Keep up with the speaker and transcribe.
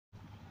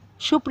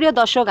সুপ্রিয়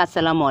দর্শক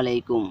আসসালামু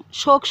আলাইকুম।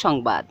 শোক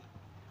সংবাদ।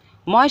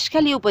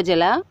 মহেশখালী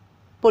উপজেলা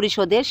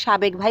পরিষদের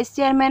সাবেক ভাইস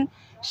চেয়ারম্যান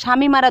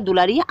শামীমারা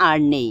দুলারী আর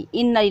নেই।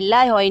 ইন্না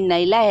লিল্লাহি ওয়া ইন্না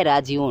ইলাইহি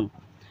রাজিউন।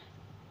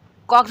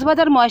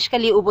 কক্সবাজার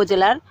মহেশখালী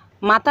উপজেলার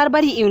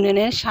মাতারবাড়ি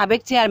ইউনিয়নের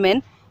সাবেক চেয়ারম্যান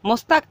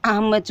মোস্তাক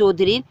আহমেদ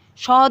চৌধুরীর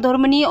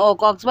সহধর্মিণী ও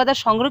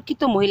কক্সবাজার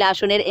সংরক্ষিত মহিলা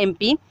আসনের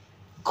এমপি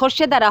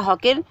খোরশেদারা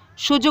হকের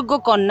সুযোগ্য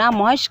কন্যা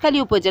মহেশখালী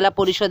উপজেলা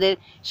পরিষদের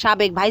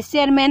সাবেক ভাইস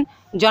চেয়ারম্যান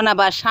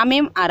জনাবা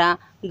শামীম আরা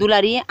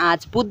দুলারী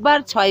আজ বুধবার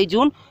 6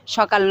 জুন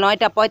সকাল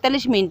 9টা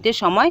 45 মিনিটের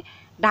সময়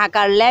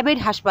ঢাকার ল্যাবেড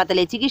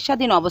হাসপাতালে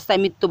চিকিৎসাধীন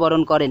অবস্থায়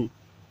মৃত্যুবরণ করেন।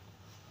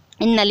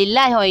 ইন্না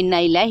লিল্লাহি ওয়া ইন্না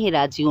ইলাইহি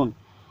রাজিউন।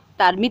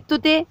 তার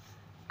মৃত্যুতে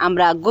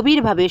আমরা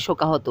গভীরভাবে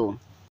শোকাহত।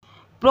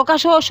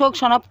 প্রকাশ ও শোক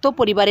সমাপ্ত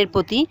পরিবারের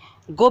প্রতি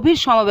গভীর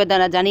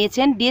সমবেদনা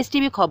জানিয়েছেন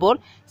ডিএসটিভি খবর,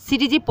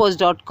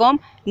 ctgpost.com,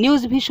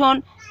 নিউজ ভিশন,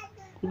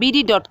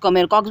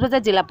 bd.com-এর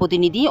কক্সবাজার জেলা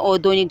প্রতিনিধি ও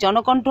দৈনিক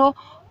জনকণ্ঠ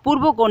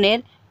পূর্বকোণের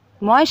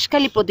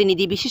মহেশখালী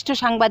প্রতিনিধি বিশিষ্ট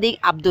সাংবাদিক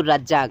আব্দুর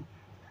রাজ্জাক।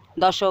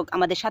 দর্শক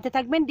আমাদের সাথে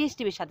থাকবেন,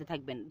 ডিএসটিভির সাথে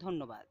থাকবেন।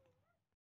 ধন্যবাদ।